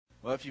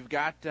Well, if you've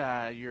got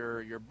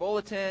your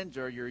bulletins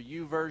or your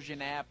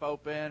YouVersion app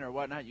open or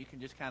whatnot, you can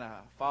just kind of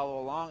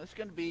follow along. It's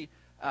going to be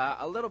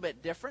a little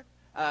bit different.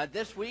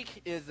 This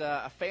week is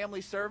a family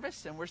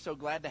service, and we're so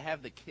glad to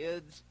have the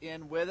kids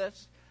in with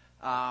us.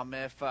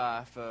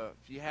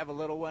 If you have a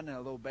little one and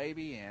a little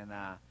baby, and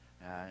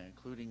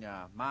including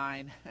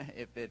mine,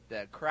 if it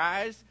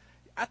cries,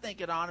 I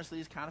think it honestly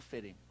is kind of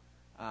fitting.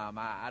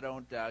 I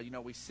don't,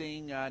 we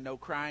sing "No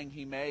Crying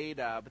He Made,"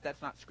 but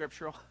that's not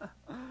scriptural.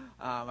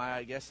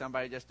 I guess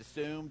somebody just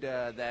assumed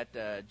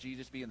that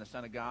Jesus, being the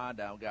Son of God,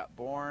 got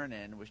born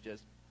and was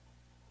just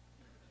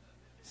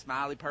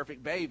smiley,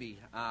 perfect baby.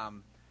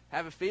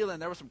 Have a feeling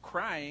there was some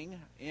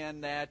crying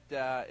in that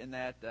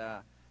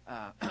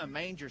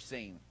manger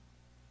scene,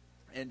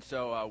 and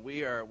so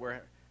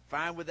we're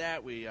fine with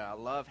that. We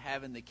love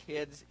having the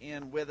kids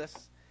in with us.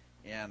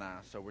 And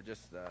so we're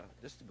just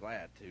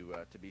glad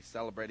to be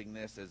celebrating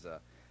this as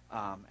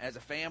a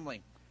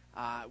family.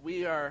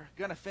 We are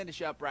going to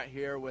finish up right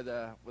here with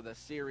a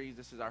series.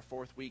 This is our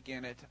fourth week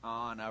in it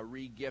on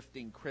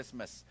regifting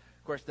Christmas.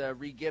 Of course, the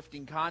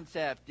regifting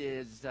concept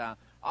is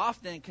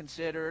often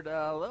considered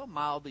a little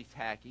mildly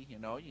tacky. You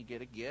know, you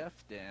get a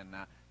gift and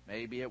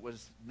maybe it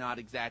was not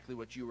exactly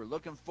what you were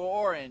looking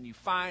for, and you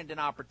find an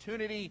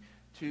opportunity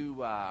to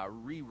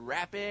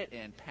rewrap it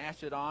and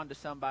pass it on to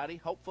somebody,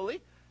 hopefully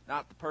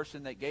not the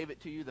person that gave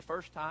it to you the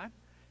first time.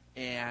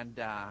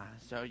 And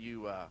so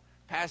you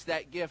pass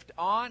that gift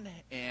on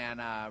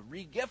and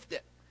re-gift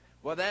it.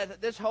 Well,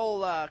 this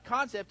whole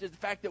concept is the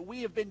fact that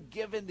we have been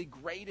given the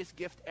greatest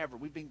gift ever.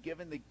 We've been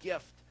given the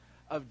gift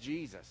of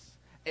Jesus.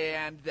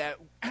 And that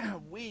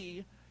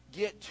we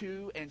get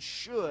to and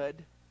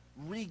should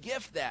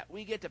re-gift that.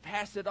 We get to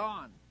pass it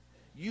on.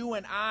 You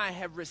and I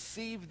have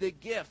received the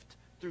gift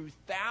through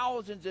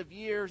thousands of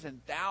years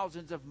and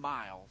thousands of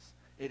miles.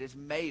 It has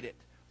made it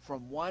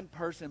from one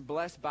person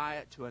blessed by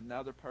it to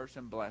another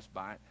person blessed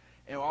by it.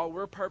 And all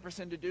we're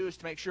purposing to do is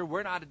to make sure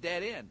we're not a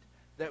dead end,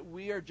 that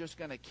we are just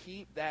going to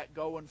keep that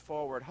going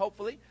forward.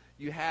 Hopefully,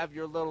 you have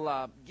your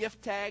little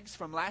gift tags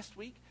from last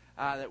week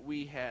that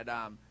we had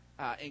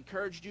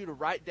encouraged you to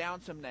write down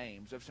some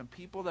names of some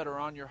people that are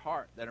on your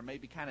heart that are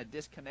maybe kind of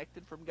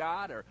disconnected from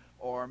God,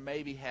 or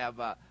maybe have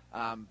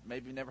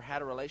maybe never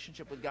had a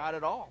relationship with God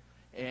at all.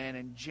 And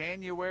in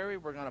January,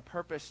 we're going to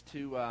purpose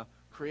to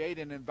create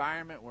an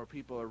environment where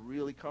people are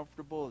really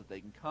comfortable, that they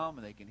can come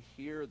and they can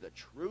hear the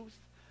truth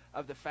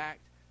of the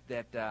fact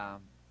that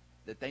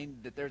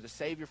there's a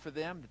Savior for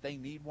them, that they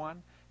need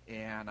one,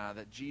 and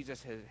that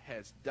Jesus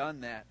has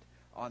done that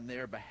on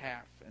their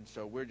behalf. And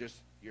so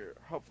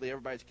hopefully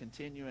everybody's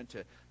continuing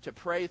to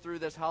pray through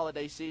this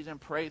holiday season,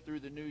 pray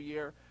through the new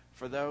year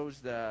for those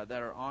that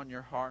are on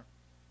your heart.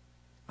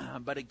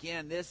 But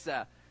again, this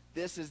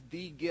is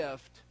the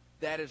gift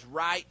that is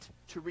right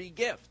to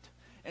re-gift.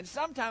 And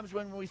sometimes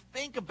when we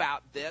think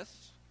about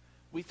this,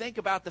 we think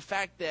about the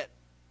fact that,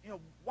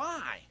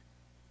 why?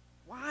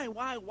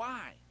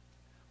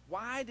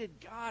 Why did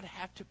God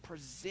have to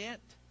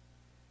present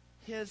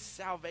his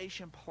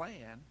salvation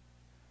plan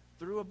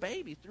through a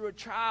baby, through a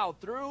child,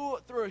 through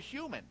a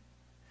human?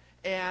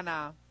 And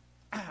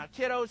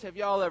kiddos, have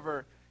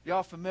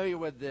y'all familiar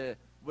with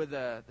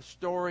the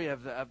story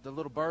of the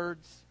little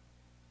birds?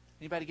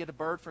 Anybody get a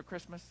bird for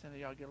Christmas? Any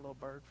of y'all get a little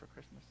bird for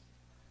Christmas?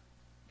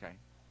 Okay.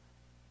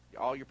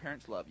 All your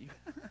parents love you.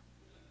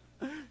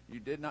 You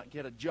did not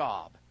get a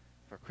job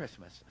for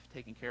Christmas of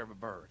taking care of a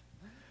bird.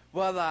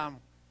 Well,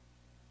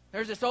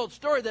 there's this old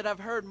story that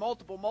I've heard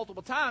multiple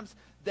times,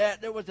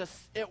 that it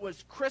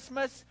was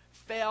Christmas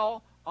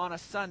fell on a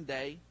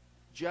Sunday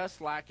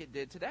just like it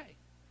did today.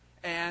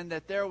 And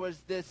that there was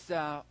this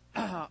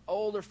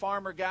older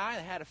farmer guy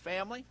that had a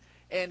family,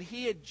 and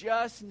he had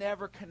just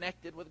never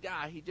connected with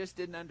God. He just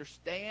didn't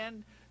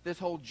understand this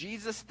whole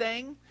Jesus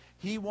thing.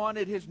 He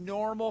wanted his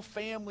normal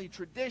family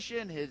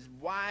tradition, his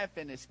wife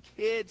and his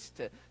kids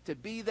to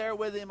be there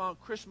with him on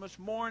Christmas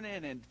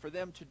morning, and for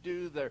them to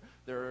do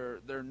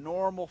their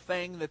normal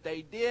thing that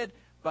they did.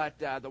 But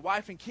the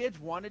wife and kids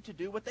wanted to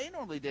do what they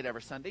normally did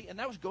every Sunday, and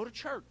that was go to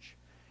church.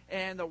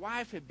 And the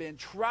wife had been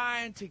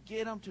trying to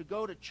get them to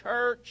go to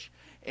church,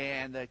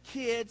 and the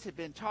kids had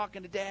been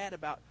talking to Dad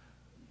about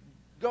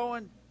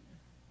going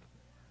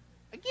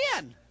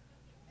again.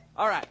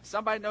 All right,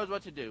 somebody knows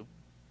what to do.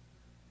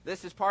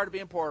 This is part of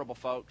being portable,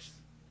 folks,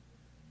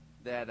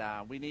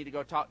 that we need to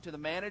go talk to the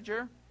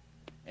manager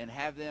and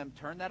have them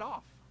turn that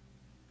off.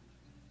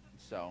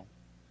 So,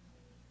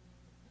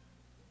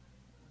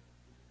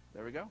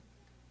 there we go.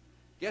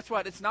 Guess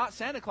what? It's not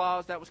Santa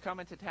Claus that was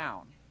coming to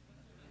town.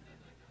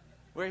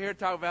 We're here to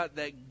talk about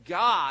that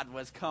God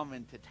was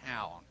coming to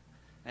town.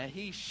 And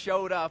he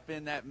showed up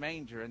in that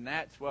manger, and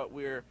that's what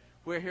we're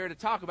here to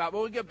talk about.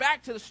 But we'll get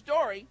back to the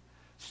story.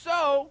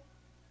 So,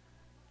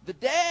 the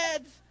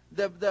dads,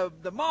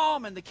 the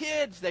mom and the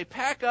kids, they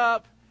pack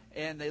up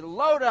and they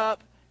load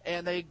up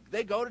and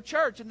they go to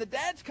church. And the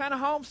dad's kind of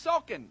home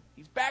sulking.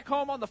 He's back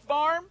home on the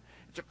farm.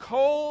 It's a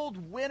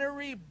cold,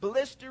 wintry,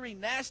 blistery,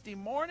 nasty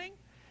morning,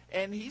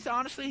 and he's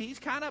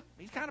kind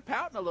of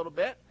pouting a little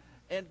bit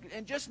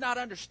and just not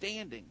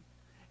understanding.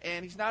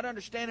 And he's not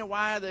understanding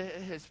why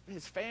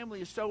his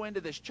family is so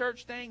into this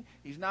church thing.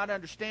 He's not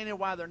understanding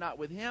why they're not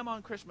with him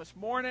on Christmas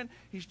morning.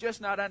 He's just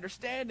not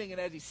understanding.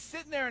 And as he's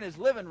sitting there in his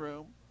living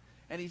room,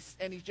 and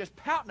he's just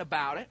pouting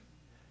about it,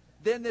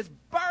 then this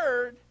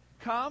bird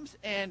comes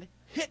and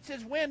hits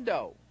his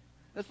window.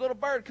 This little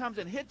bird comes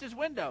and hits his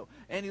window.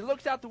 And he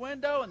looks out the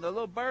window, and the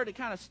little bird is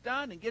kind of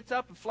stunned and gets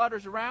up and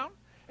flutters around.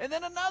 And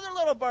then another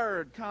little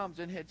bird comes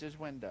and hits his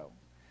window.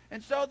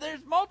 And so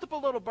there's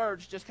multiple little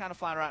birds just kind of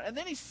flying around. And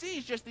then he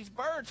sees just these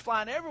birds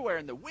flying everywhere,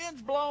 and the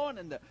wind's blowing,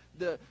 and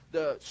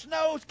the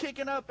snow's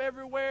kicking up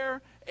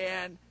everywhere.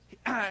 And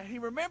he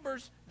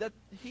remembers that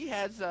he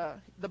has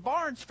the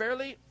barn's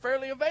fairly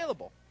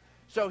available.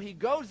 So he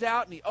goes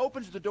out and he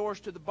opens the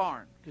doors to the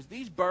barn, because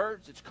these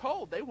birds, it's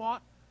cold. They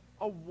want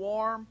a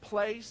warm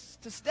place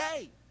to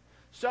stay.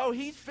 So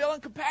he's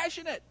feeling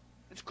compassionate.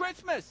 It's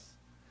Christmas.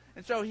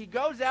 And so he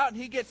goes out and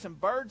he gets some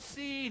bird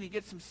seed, he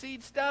gets some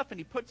seed stuff, and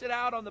he puts it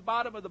out on the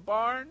bottom of the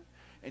barn,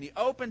 and he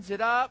opens it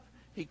up.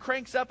 He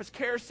cranks up his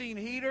kerosene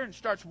heater and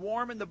starts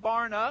warming the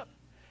barn up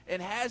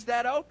and has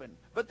that open.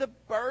 But the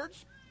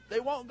birds, they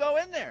won't go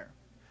in there.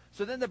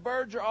 So then the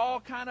birds are all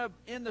kind of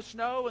in the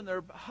snow, and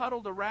they're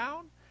huddled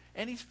around,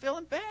 and he's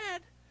feeling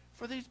bad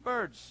for these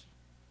birds.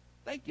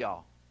 Thank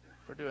y'all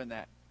for doing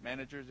that,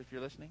 managers, if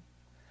you're listening.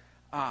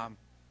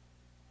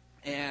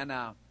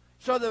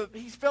 So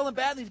he's feeling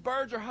bad. These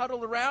birds are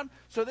huddled around.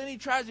 So then he's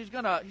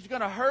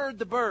gonna herd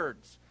the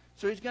birds.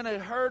 So he's gonna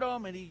herd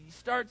them, and he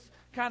starts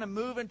kind of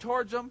moving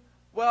towards them.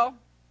 Well,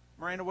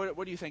 Miranda,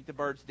 what do you think the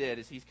birds did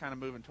as he's kind of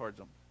moving towards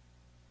them?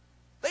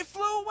 They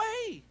flew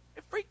away.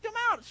 It freaked them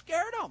out. It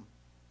scared them.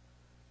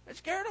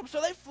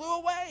 So they flew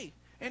away.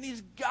 And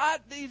he's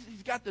got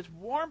this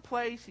warm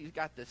place. He's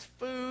got this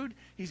food.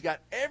 He's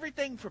got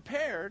everything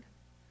prepared.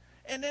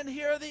 And then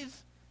here are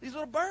these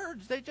little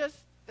birds. They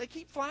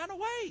keep flying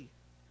away.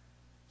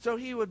 So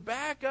he would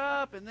back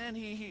up, and then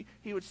he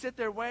would sit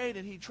there, wait,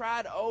 and he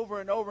tried over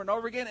and over and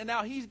over again, and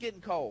now he's getting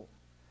cold.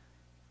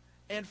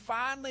 And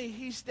finally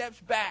he steps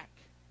back,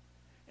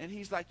 and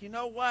he's like, you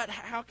know what?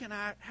 How can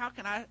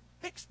I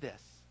fix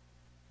this?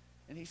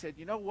 And he said,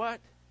 you know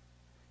what?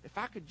 If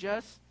I could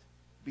just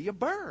be a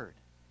bird,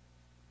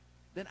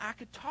 then I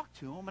could talk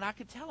to him, and I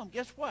could tell him,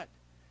 guess what?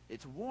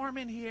 It's warm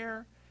in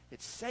here.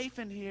 It's safe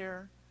in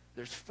here.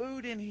 There's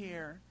food in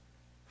here.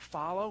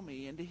 Follow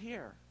me into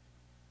here.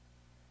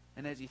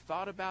 And as he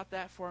thought about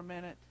that for a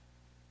minute,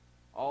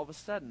 all of a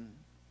sudden,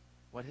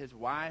 what his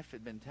wife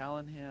had been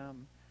telling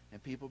him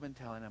and people have been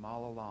telling him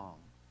all along,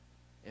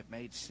 it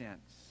made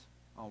sense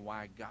on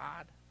why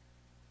God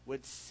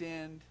would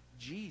send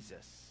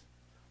Jesus,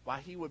 why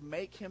he would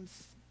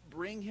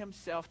bring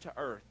himself to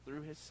earth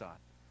through his son,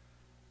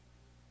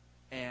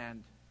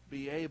 and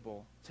be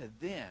able to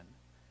then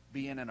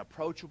be in an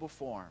approachable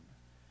form,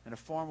 in a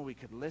form where we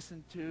could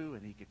listen to,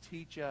 and he could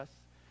teach us,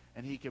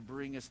 and he could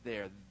bring us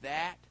there.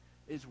 That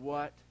is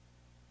what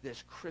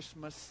this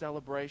Christmas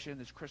celebration,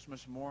 this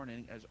Christmas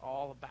morning is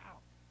all about,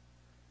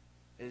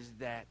 is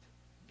that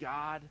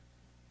God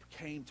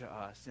came to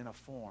us in a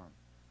form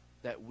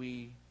that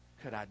we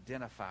could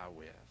identify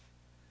with.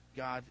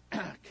 God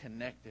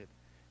connected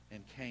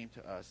and came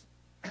to us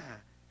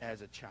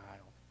as a child.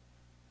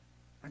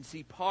 And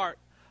see, part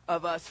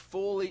of us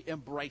fully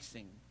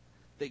embracing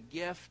the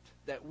gift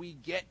that we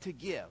get to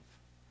give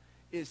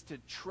is to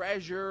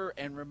treasure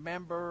and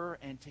remember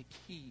and to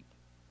keep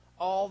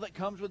all that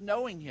comes with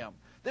knowing him.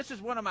 This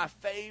is one of my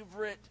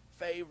favorite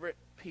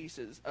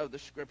pieces of the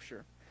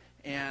Scripture.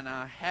 And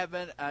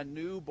having a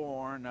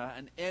newborn,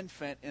 an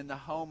infant in the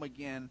home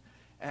again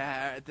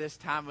at this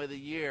time of the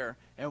year,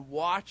 and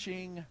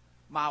watching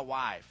my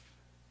wife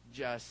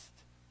just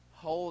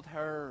hold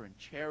her and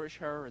cherish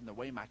her, and the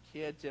way my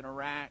kids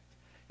interact,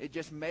 it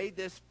just made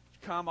this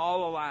come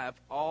all alive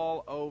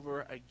all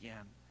over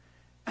again.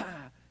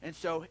 And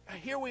so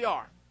here we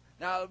are.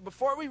 Now,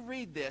 before we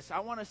read this, I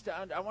want us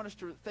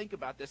to think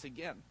about this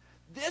again.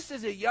 This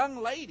is a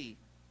young lady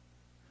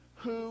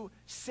who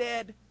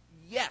said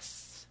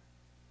yes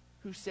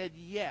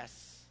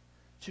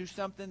to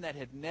something that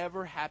had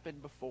never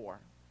happened before.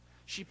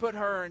 She put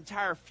her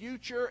entire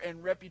future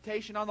and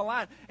reputation on the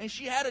line, and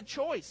she had a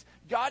choice.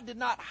 God did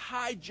not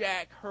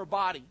hijack her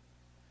body.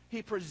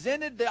 He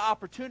presented the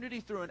opportunity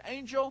through an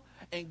angel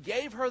and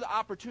gave her the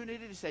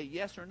opportunity to say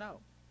yes or no.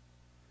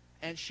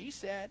 And she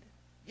said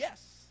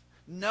yes,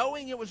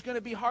 knowing it was going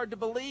to be hard to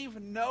believe,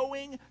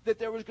 knowing that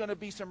there was going to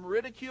be some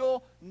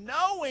ridicule,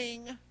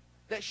 knowing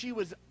that she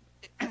was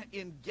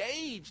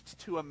engaged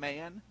to a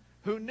man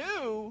who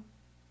knew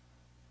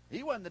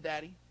he wasn't the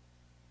daddy,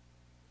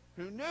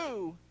 who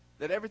knew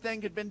that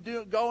everything had been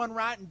going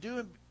right and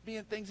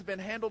things had been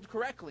handled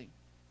correctly,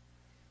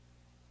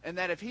 and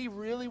that if he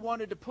really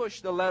wanted to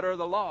push the letter of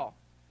the law,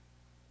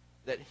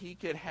 that he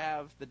could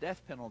have the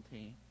death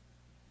penalty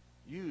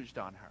used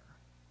on her.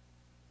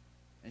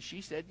 And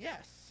she said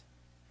yes.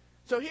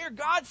 So here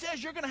God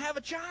says you're going to have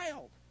a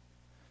child.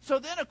 So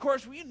then, of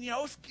course,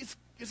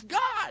 it's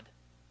God.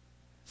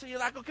 So you're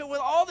like, okay,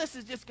 well, all this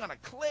is just going to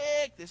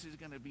click. This is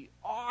going to be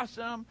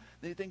awesome.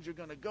 Things are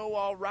going to go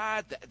all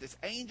right. This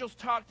angel's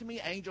talked to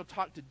me. Angel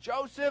talked to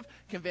Joseph,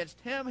 convinced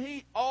him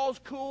all's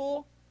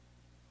cool.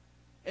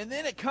 And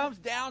then it comes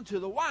down to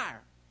the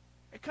wire.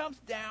 It comes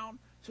down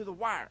to the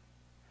wire.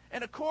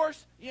 And, of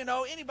course,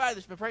 anybody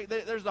that's been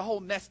pregnant, there's the whole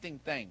nesting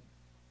thing,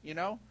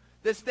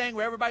 This thing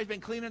where everybody's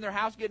been cleaning their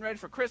house, getting ready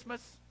for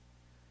Christmas.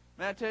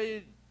 And I tell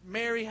you,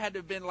 Mary had to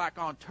have been like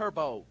on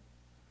turbo.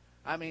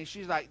 I mean,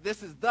 she's like,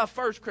 this is the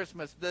first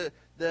Christmas,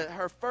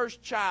 her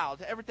first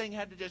child. Everything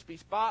had to just be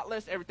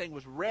spotless. Everything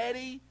was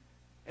ready.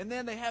 And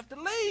then they have to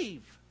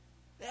leave.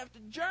 They have to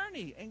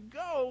journey and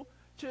go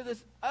to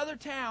this other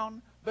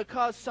town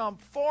because some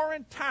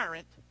foreign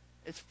tyrant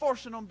is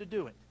forcing them to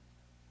do it.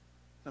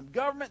 Some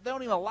government they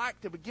don't even like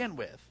to begin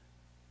with.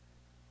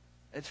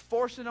 It's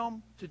forcing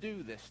them to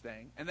do this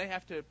thing. And they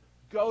have to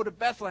go to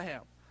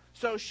Bethlehem.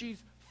 So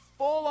she's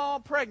full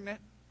on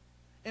pregnant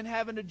and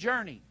having to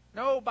journey.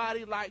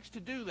 Nobody likes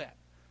to do that.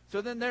 So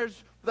then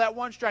there's that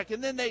one strike.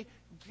 And then they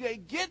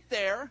get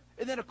there.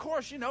 And then, of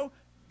course,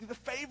 the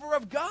favor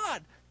of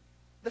God.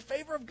 The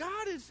favor of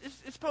God is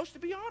supposed to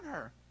be on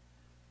her.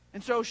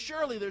 And so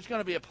surely there's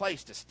going to be a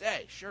place to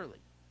stay. Surely.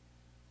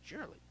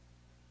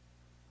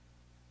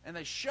 And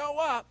they show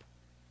up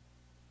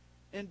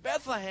in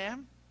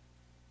Bethlehem.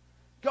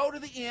 Go to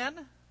the inn.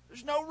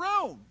 There's no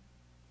room.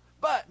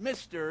 But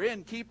Mr.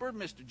 Innkeeper,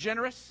 Mr.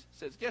 Generous,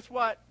 says, guess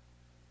what?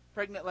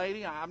 Pregnant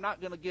lady, I'm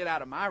not going to get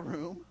out of my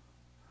room.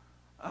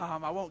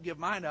 I won't give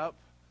mine up.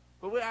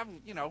 But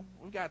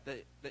we've got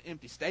the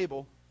empty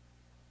stable.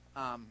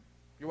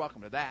 You're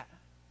welcome to that.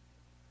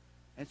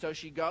 And so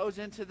she goes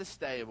into the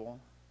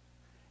stable,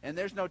 and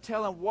there's no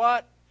telling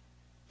what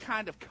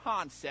kind of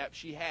concept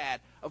she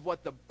had of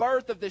what the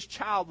birth of this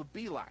child would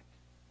be like.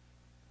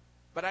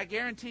 But I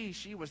guarantee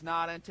she was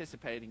not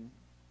anticipating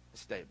a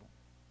stable.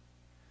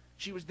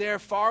 She was there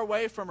far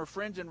away from her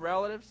friends and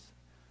relatives.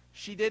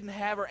 She didn't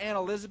have her Aunt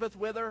Elizabeth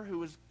with her, who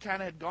was kind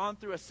of had gone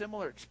through a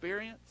similar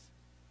experience.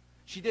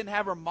 She didn't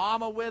have her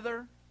mama with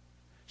her.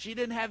 She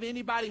didn't have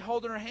anybody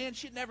holding her hand.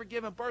 She'd never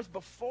given birth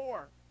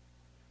before.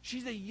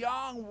 She's a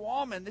young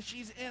woman.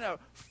 She's in a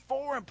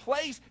foreign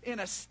place,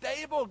 in a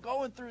stable,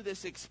 going through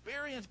this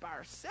experience by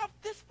herself.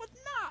 This was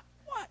not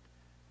what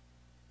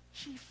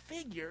she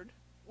figured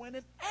when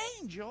an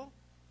angel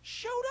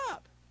showed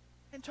up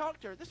and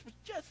talked to her. This was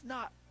just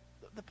not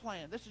the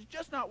plan. This is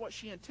just not what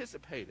she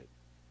anticipated.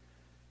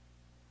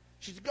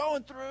 She's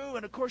going through,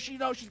 and of course she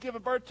knows she's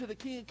giving birth to the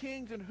King of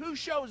Kings, and who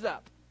shows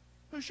up?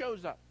 Who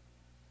shows up?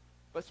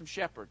 But some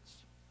shepherds.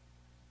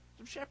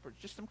 Some shepherds,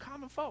 just some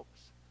common folks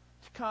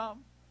to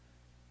come.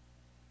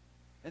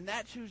 And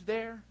that's who's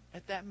there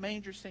at that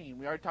manger scene.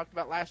 We already talked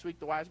about last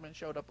week the wise men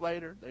showed up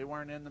later. They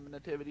weren't in the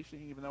nativity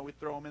scene, even though we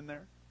throw them in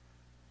there.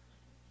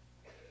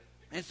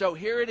 And so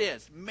here it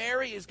is.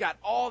 Mary has got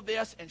all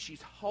this, and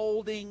she's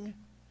holding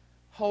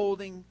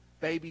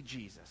baby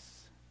Jesus.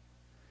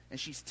 And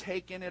she's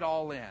taking it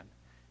all in.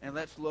 And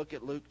let's look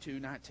at Luke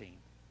 2:19. It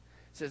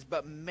says,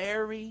 but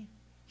Mary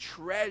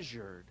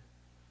treasured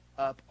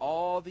up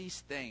all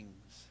these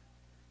things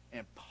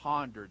and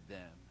pondered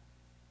them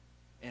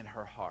in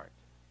her heart.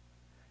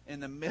 In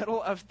the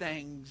middle of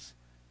things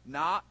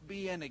not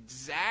being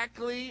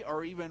exactly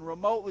or even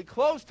remotely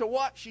close to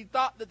what she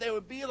thought that they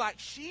would be like,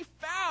 she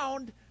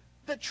found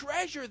the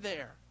treasure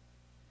there.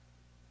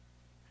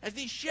 As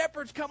these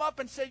shepherds come up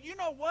and said, you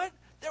know what?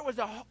 There was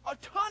a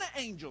ton of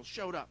angels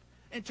showed up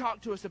and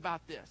talked to us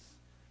about this.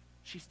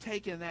 She's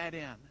taking that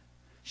in.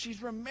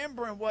 She's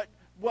remembering what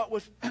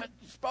was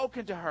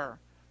spoken to her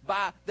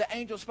by the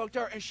angel spoke to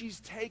her, and she's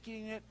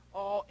taking it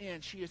all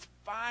in. She is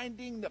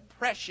finding the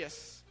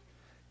precious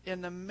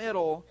in the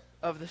middle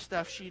of the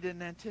stuff she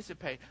didn't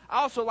anticipate.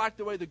 I also like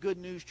the way the Good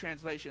News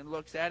translation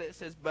looks at it. It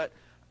says, but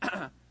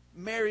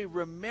Mary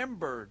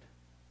remembered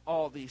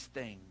all these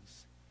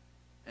things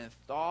and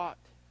thought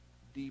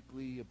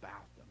deeply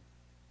about them.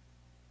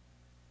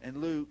 And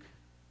Luke,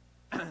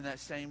 that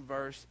same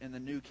verse in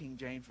the New King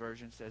James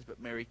Version says, but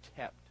Mary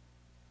kept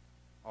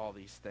all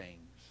these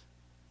things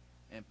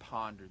and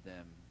pondered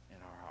them in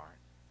her heart.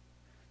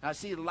 Now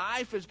see,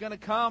 life is going to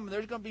come.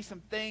 There's going to be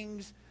some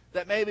things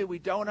that maybe we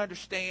don't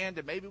understand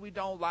and maybe we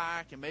don't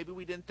like and maybe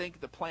we didn't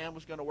think the plan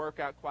was going to work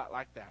out quite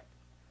like that.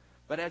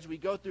 But as we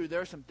go through,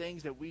 there are some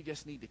things that we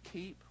just need to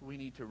keep, we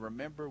need to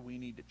remember, we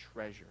need to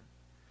treasure.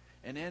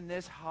 And in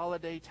this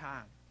holiday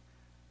time,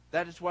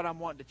 that is what I'm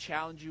wanting to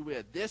challenge you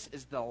with. This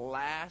is the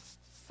last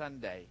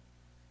Sunday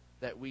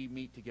that we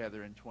meet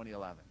together in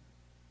 2011.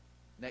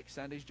 Next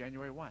Sunday is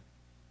January 1.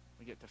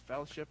 We get to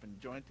fellowship and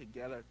join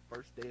together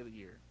first day of the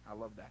year. I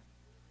love that.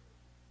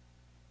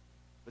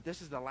 But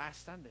this is the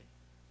last Sunday.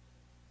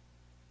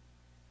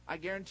 I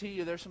guarantee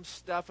you there's some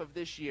stuff of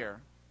this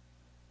year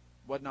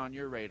wasn't on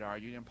your radar.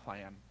 You didn't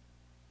plan.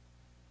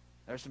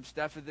 There's some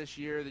stuff of this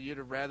year that you'd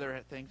have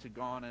rather things had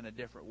gone in a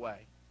different way.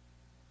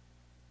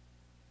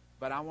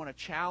 But I want to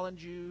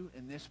challenge you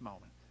in this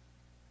moment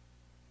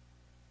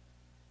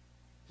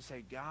to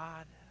say,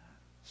 God,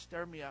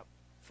 stir me up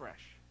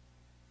fresh.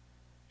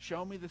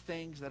 Show me the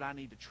things that I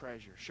need to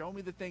treasure. Show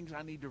me the things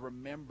I need to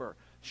remember.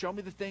 Show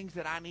me the things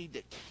that I need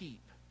to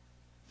keep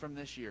from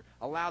this year.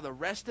 Allow the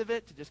rest of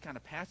it to just kind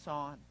of pass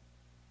on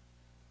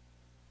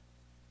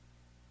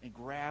and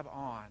grab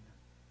on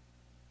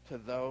to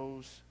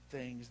those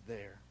things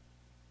there.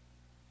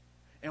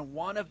 And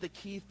one of the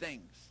key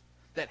things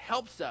that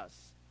helps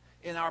us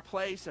in our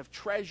place of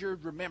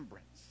treasured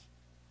remembrance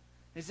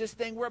is this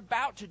thing we're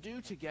about to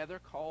do together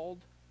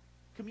called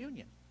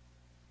communion.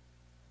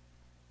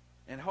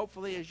 And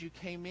hopefully as you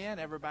came in,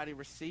 everybody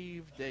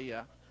received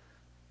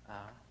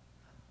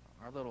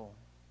our little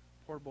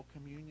portable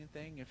communion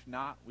thing. If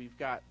not, we've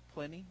got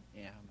plenty,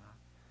 and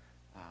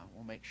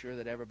we'll make sure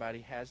that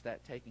everybody has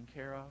that taken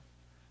care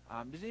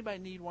of. Does anybody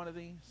need one of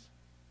these?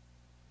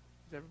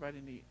 Does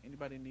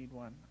anybody need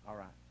one? All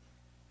right.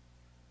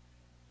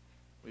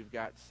 We've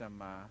got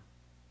some.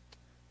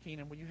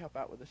 Keenan, will you help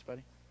out with this,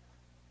 buddy?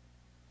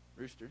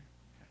 Rooster.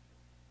 Okay.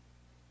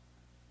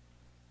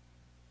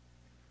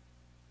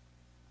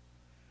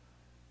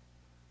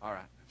 All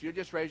right. If you'll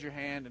just raise your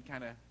hand and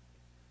kind of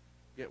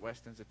get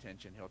Weston's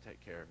attention, he'll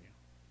take care of you.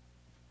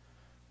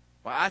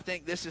 Well, I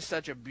think this is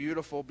such a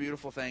beautiful,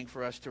 beautiful thing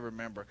for us to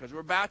remember, because we're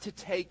about to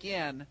take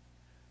in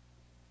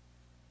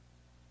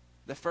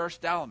the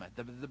first element,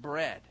 the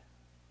bread.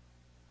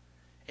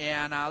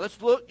 And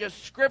let's look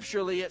just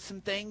scripturally at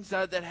some things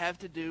that have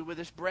to do with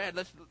this bread.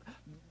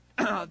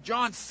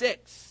 John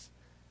 6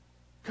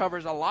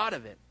 covers a lot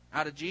of it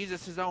out of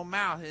Jesus' own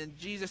mouth. And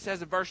Jesus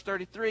says in verse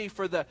 33,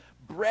 "For the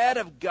bread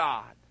of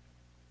God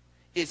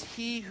is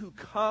he who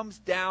comes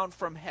down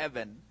from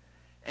heaven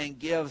and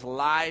gives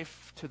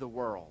life to the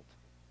world."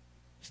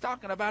 He's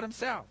talking about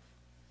himself.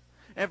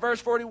 In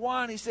verse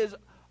 41, he says,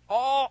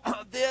 all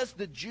this,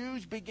 the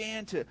Jews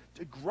began to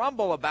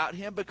grumble about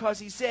him because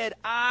he said,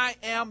 "I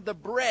am the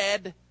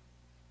bread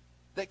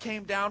that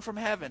came down from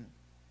heaven."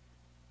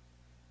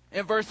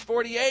 In verse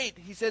 48,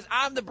 he says,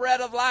 "I'm the bread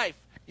of life."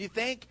 You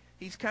think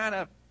he's kind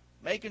of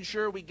making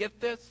sure we get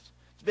this?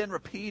 It's been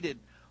repeated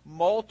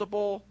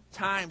multiple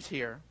times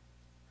here.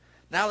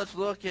 Now let's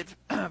look at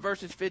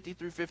verses 50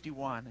 through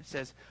 51. It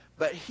says,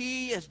 "But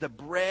he is the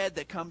bread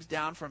that comes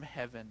down from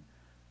heaven,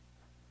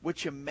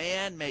 which a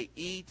man may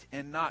eat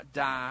and not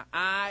die.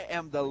 I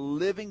am the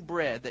living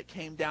bread that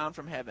came down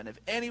from heaven. If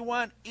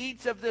anyone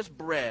eats of this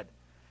bread,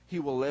 he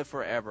will live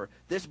forever.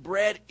 This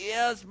bread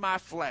is my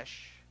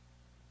flesh."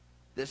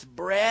 This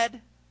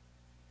bread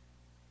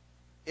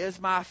is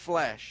my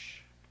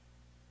flesh,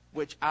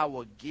 which I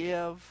will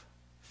give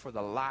for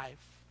the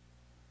life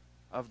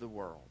of the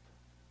world.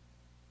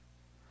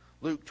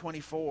 Luke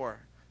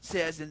 24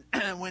 says,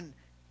 and when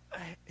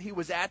he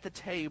was at the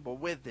table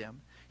with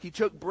them, he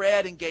took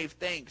bread and gave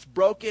thanks,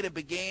 broke it and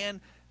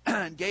began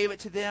and gave it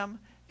to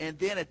them. And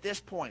then at this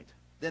point,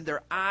 then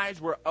their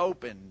eyes were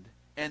opened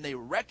and they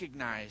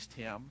recognized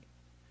him,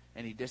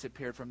 and he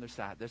disappeared from their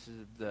sight. This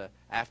is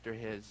after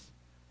his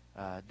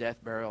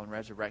death, burial, and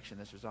resurrection.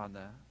 This was on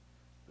the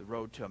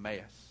road to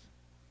Emmaus.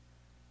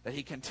 That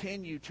he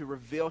continued to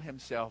reveal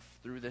himself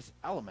through this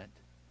element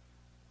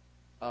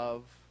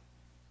of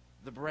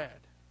the bread.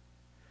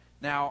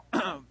 Now,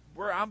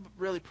 I'm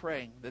really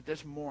praying that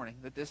this morning,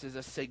 that this is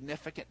a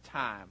significant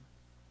time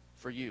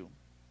for you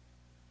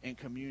in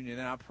communion.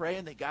 And I'm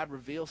praying that God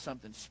reveals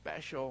something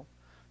special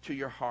to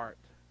your heart.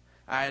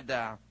 I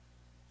had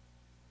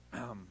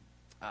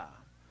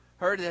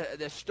heard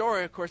this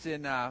story, of course,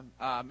 in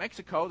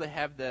Mexico. They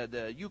have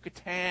the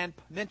Yucatan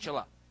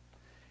Peninsula.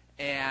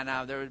 And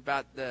there was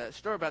the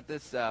story about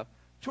this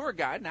tour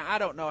guide. Now, I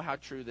don't know how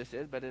true this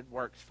is, but it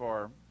works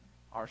for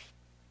our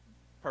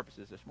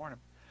purposes this morning.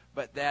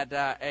 But that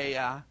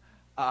a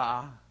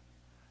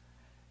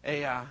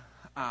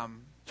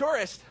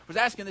tourist was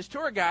asking this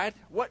tour guide,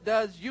 "What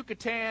does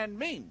Yucatan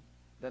mean?"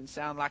 Doesn't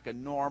sound like a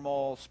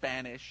normal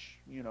Spanish,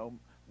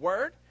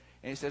 word.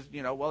 And he says,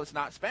 well, it's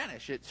not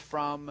Spanish. It's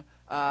from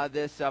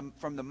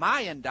from the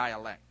Mayan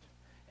dialect.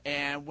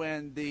 And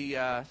when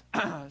the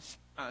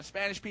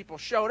Spanish people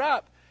showed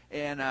up,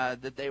 and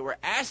that they were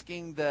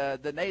asking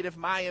the native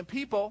Mayan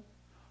people,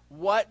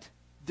 what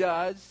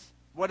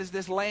is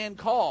this land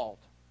called?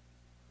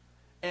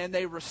 And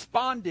they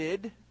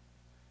responded,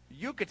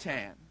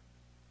 Yucatan.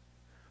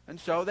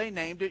 And so they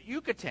named it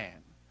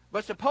Yucatan.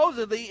 But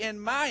supposedly in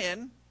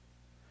Mayan,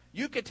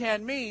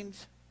 Yucatan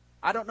means,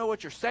 I don't know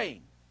what you're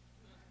saying.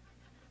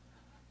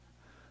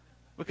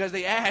 Because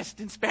they asked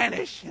in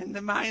Spanish, and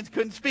the Mayans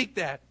couldn't speak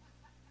that.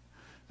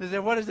 They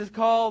said, what is this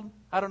called?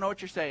 I don't know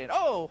what you're saying.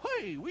 Oh,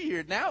 hey,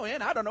 weird now,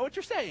 and I don't know what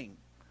you're saying.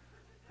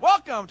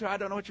 Welcome to I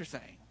don't know what you're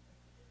saying.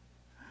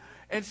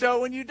 And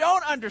so when you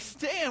don't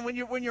understand, when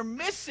you're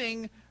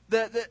missing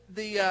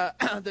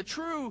the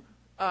true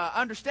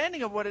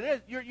understanding of what it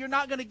is, you're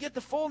not going to get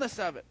the fullness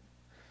of it.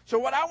 So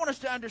what I want us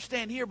to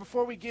understand here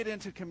before we get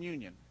into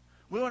communion,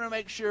 we want to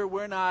make sure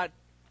we're not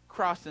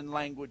crossing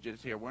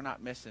languages here. We're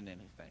not missing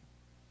anything.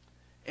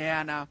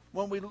 And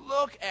when we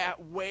look at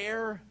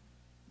where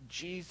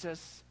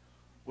Jesus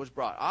was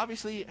brought,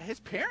 obviously his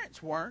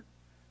parents weren't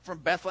from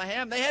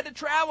Bethlehem. They had to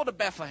travel to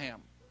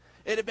Bethlehem.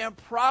 It had been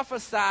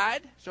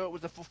prophesied, so it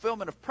was a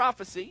fulfillment of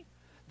prophecy,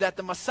 that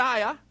the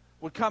Messiah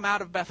would come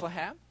out of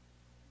Bethlehem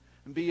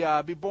and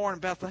be born in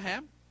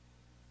Bethlehem.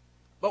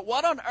 But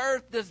what on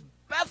earth does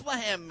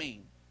Bethlehem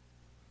mean?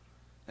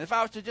 And if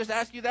I was to just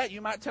ask you that,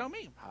 you might tell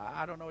me,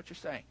 I don't know what you're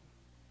saying.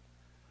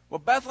 Well,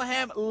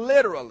 Bethlehem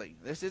literally,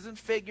 this isn't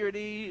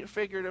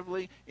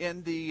figuratively,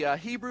 in the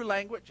Hebrew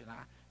language, and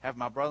I have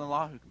my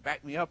brother-in-law who can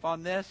back me up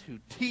on this, who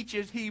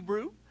teaches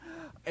Hebrew,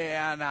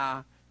 and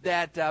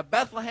that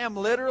Bethlehem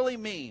literally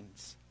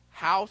means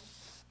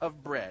house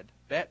of bread.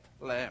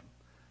 Bethlehem,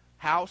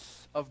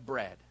 house of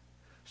bread.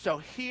 So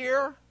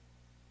here,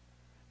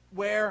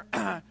 where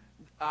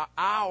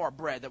our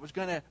bread that was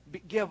going to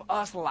give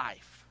us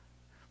life,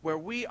 where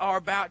we are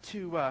about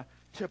to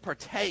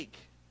partake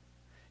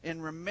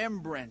in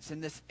remembrance,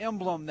 in this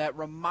emblem that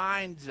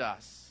reminds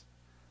us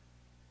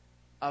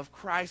of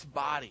Christ's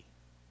body,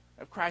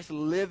 of Christ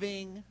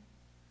living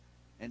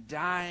and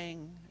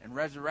dying and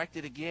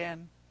resurrected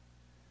again,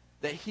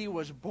 that he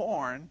was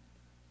born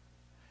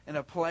in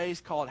a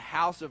place called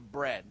House of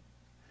Bread.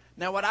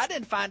 Now, what I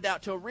didn't find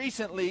out till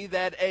recently,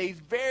 that a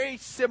very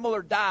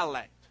similar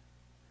dialect,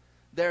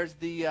 there's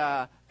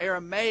the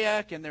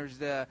Aramaic and there's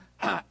the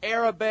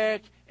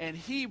Arabic and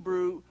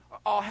Hebrew,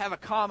 all have a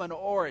common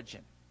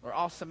origin, or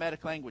all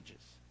Semitic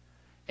languages.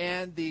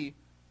 And the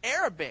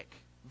Arabic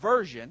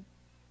version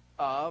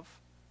of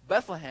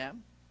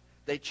Bethlehem,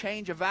 they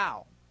change a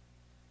vowel,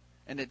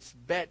 and it's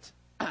Bet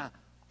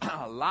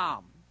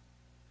Lam,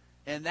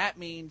 and that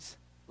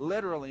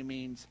literally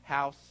means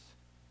house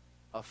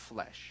of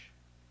flesh.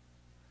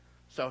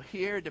 So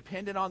here,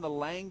 depending on the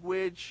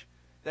language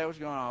that was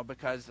going on,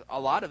 because a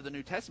lot of the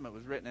New Testament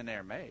was written in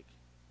Aramaic,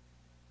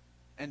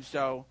 and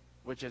so,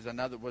 which is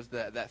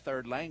that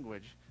third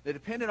language, that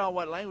depended on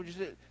what language is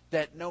it,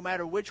 that no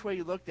matter which way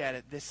you looked at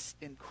it, this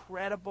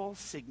incredible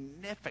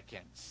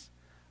significance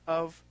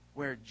of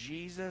where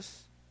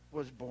Jesus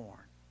was born.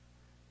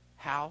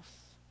 House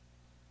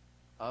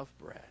of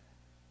bread.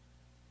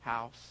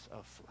 House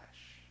of flesh.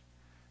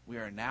 We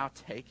are now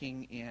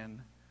going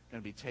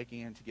to be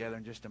taking in together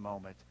in just a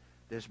moment,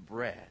 this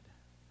bread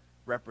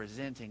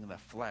representing the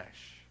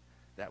flesh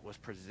that was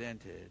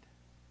presented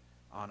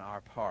on our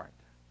part.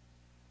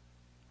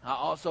 I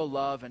also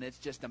love, and it's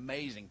just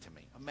amazing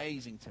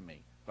to me,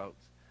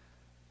 folks,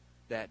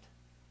 that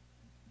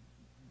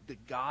the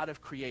God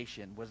of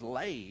creation was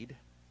laid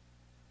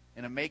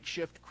in a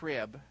makeshift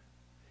crib,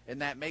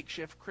 and that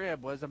makeshift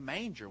crib was a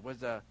manger,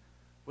 was a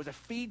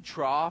feed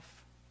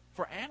trough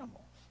for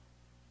animals.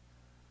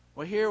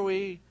 Well, here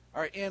we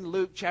are in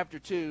Luke chapter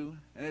 2,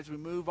 and as we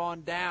move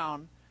on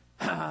down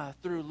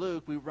through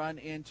Luke, we run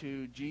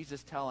into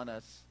Jesus telling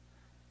us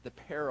the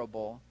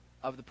parable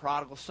of the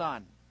prodigal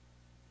son.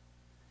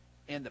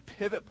 And the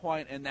pivot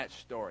point in that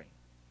story,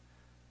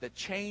 the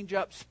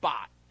change-up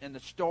spot in the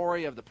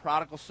story of the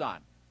prodigal son,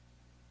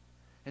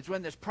 it's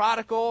when this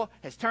prodigal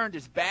has turned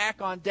his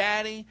back on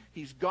daddy.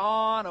 He's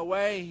gone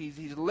away.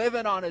 He's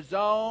living on his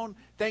own,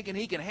 thinking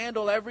he can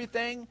handle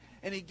everything.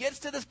 And he gets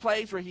to this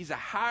place where he's a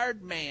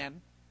hired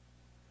man,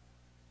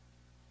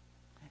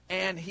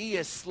 and he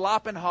is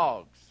slopping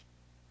hogs.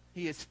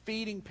 He is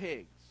feeding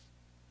pigs.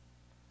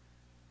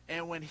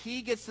 And when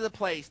he gets to the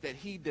place that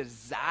he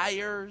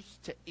desires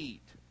to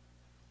eat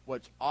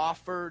what's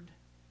offered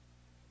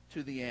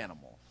to the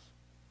animals,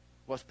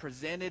 what's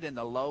presented in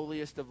the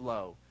lowliest of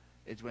low,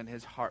 is when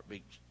his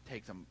heartbeat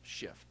takes a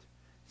shift.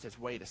 He says,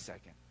 wait a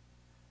second.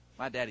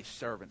 My daddy's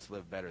servants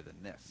live better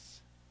than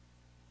this.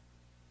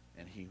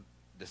 And he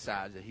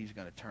decides that he's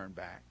going to turn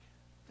back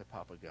to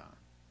Papa John.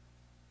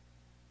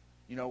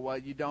 You know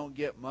what? You don't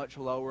get much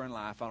lower in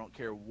life. I don't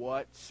care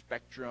what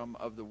spectrum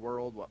of the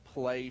world, what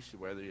place,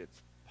 whether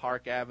it's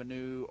Park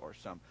Avenue or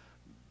some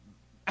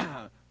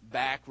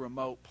back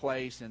remote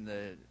place in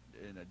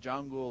a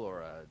jungle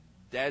or a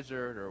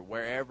desert or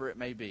wherever it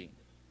may be.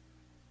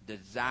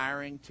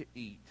 Desiring to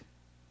eat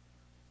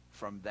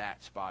from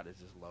that spot is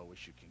as low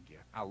as you can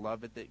get. I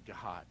love it that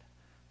God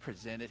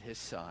presented his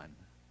son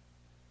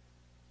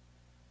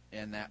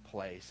in that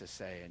place as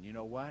saying, you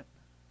know what?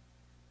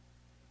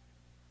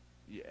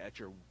 At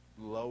your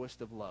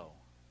lowest of low,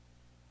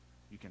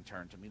 you can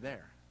turn to me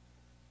there.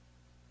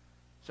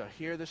 So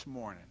here this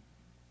morning,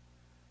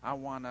 I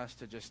want us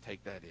to just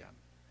take that in.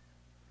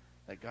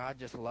 That God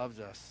just loves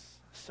us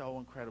so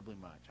incredibly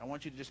much. I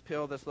want you to just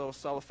peel this little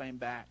cellophane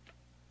back.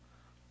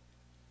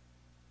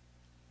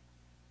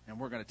 And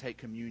we're going to take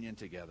communion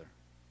together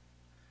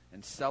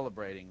in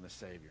celebrating the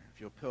Savior. If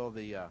you'll peel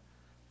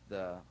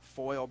the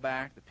foil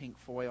back, the pink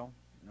foil,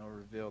 and it'll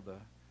reveal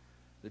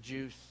the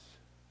juice.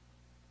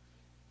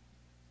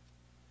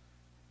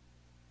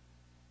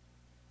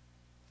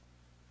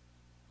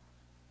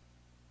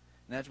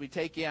 And as we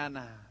take in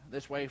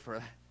this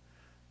wafer,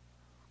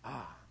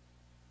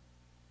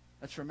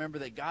 let's remember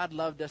that God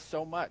loved us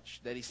so much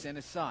that he sent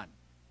his son.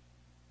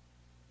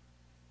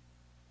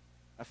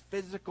 A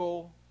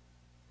physical,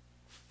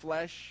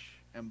 flesh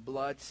and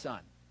blood son.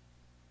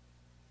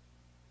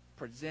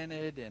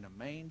 Presented in a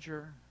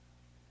manger,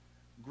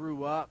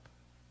 grew up,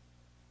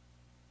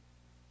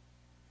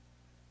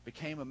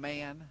 became a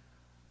man,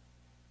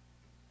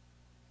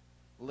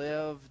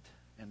 lived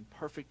in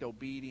perfect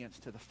obedience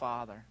to the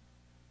Father,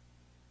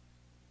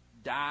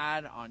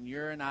 died on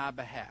your and I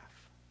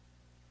behalf,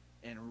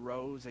 and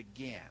rose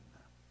again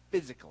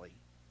physically.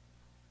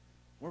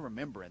 We're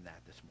remembering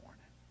that this morning.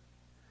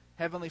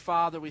 Heavenly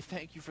Father, we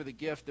thank you for the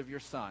gift of your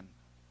Son.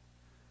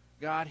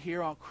 God,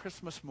 here on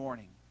Christmas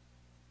morning,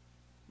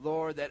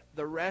 Lord, that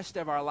the rest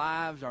of our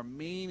lives are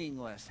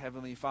meaningless,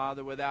 Heavenly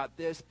Father, without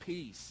this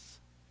peace.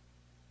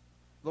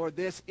 Lord,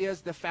 this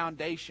is the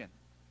foundation.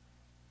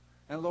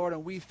 And Lord,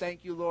 and we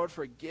thank you, Lord,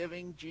 for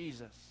giving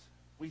Jesus.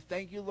 We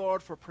thank you,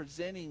 Lord, for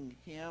presenting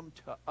him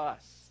to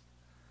us.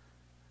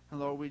 And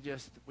Lord, we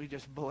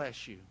just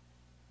bless you.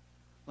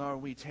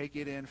 Lord, we take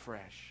it in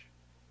fresh.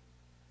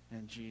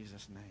 In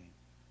Jesus' name.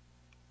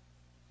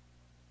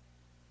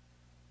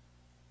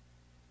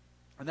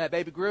 And that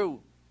baby grew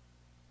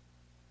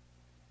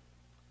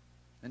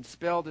and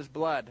spilled his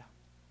blood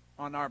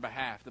on our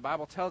behalf. The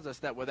Bible tells us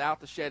that without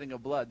the shedding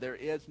of blood, there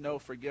is no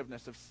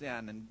forgiveness of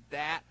sin. And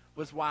that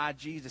was why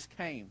Jesus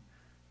came,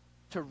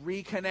 to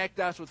reconnect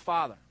us with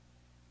Father.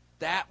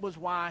 That was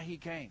why he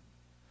came,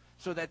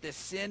 so that the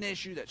sin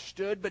issue that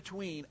stood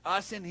between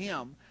us and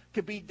him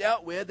could be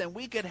dealt with, and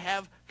we could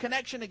have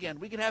connection again.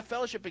 We could have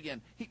fellowship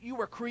again. You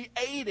were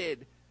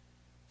created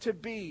to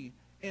be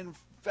in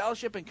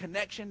fellowship and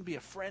connection, be a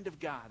friend of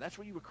God. That's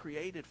what you were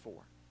created for.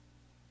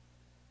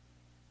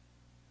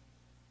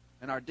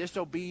 And our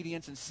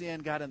disobedience and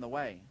sin got in the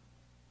way.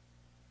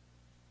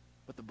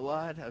 But the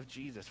blood of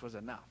Jesus was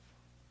enough.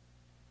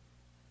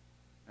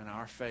 And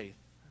our faith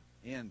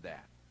in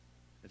that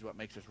is what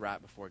makes us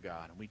right before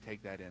God. And we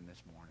take that in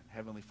this morning.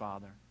 Heavenly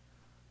Father,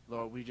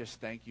 Lord, we just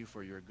thank you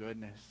for your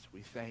goodness.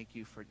 We thank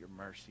you for your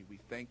mercy. We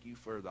thank you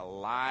for the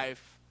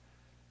life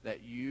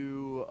that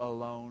you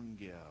alone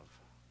give.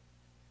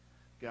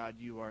 God,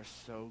 you are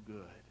so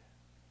good.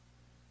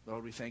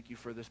 Lord, we thank you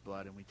for this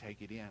blood, and we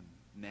take it in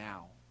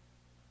now,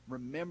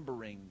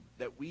 remembering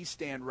that we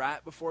stand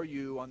right before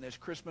you on this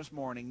Christmas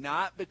morning,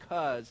 not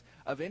because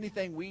of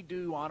anything we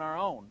do on our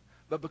own,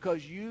 but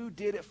because you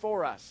did it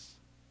for us.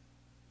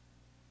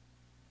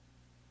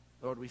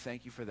 Lord, we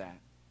thank you for that.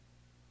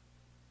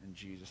 In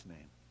Jesus'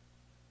 name,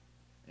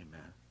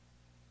 amen.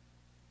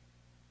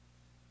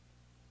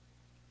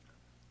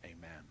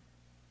 Amen.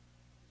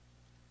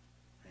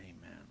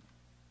 Amen.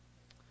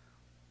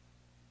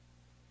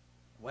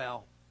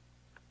 Well,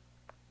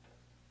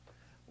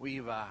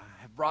 we've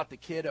have brought the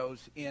kiddos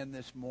in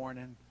this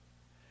morning,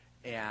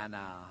 and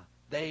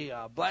they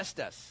blessed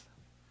us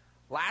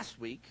last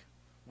week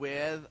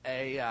with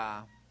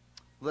a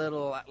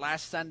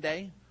last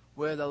Sunday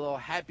with a little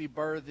happy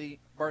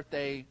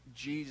birthday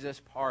Jesus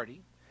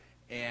party.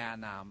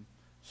 And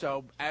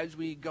so as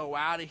we go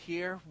out of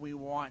here, we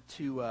want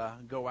to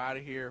go out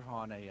of here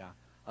on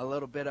a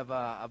little bit of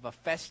a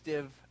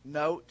festive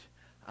note.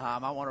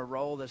 I want to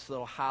roll this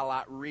little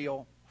highlight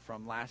reel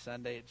from last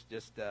Sunday. It's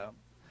just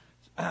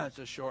it's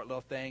a short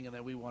little thing, and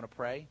then we want to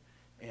pray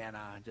and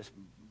just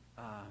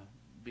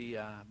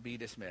be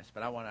dismissed.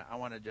 But I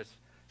want to just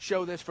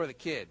show this for the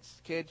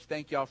kids. Kids,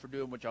 thank y'all for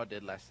doing what y'all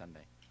did last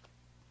Sunday.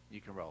 You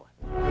can roll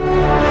it.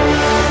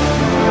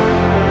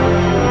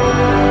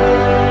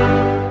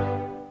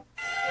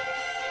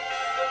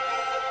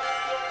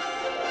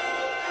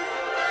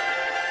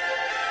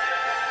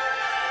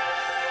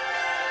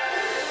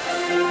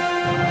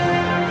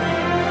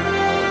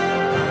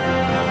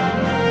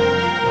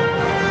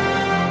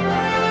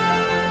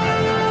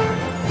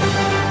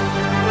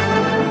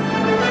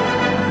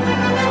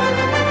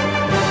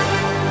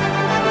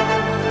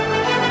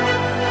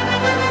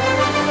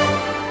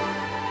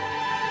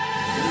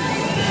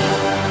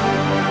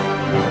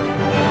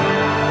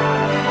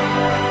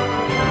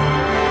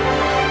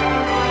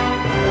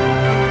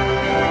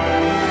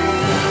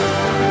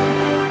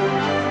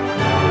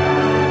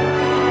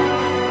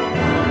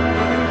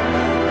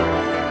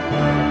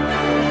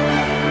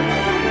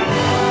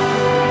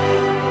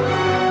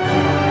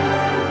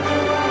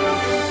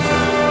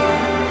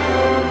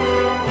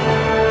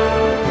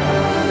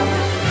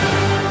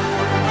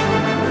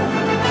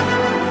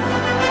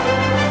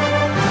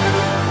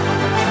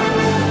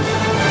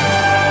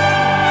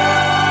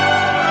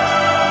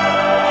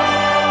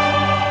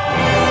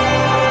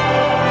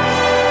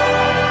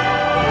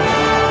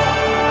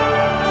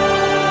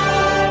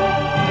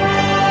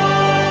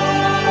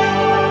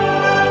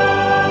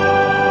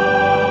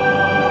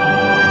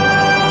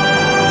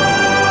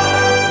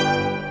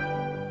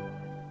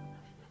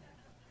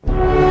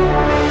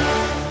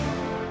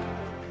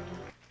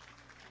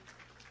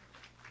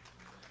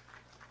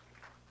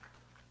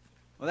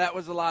 Well, that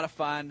was a lot of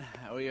fun.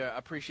 We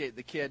appreciate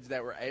the kids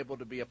that were able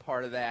to be a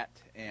part of that,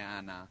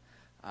 and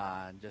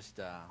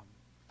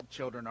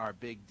children are a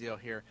big deal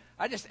here.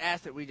 I just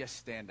ask that we just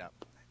stand up,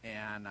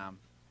 and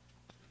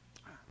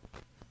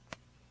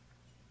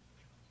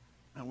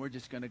we're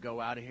just going to go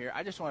out of here.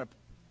 I just want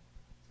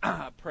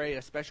to pray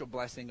a special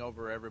blessing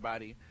over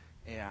everybody,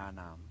 and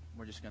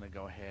we're just going to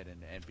go ahead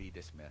and be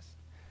dismissed.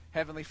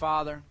 Heavenly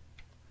Father,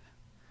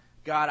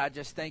 God, I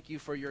just thank you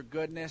for your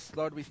goodness.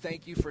 Lord, we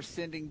thank you for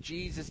sending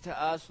Jesus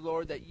to us,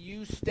 Lord, that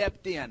you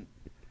stepped in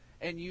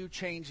and you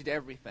changed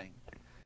everything.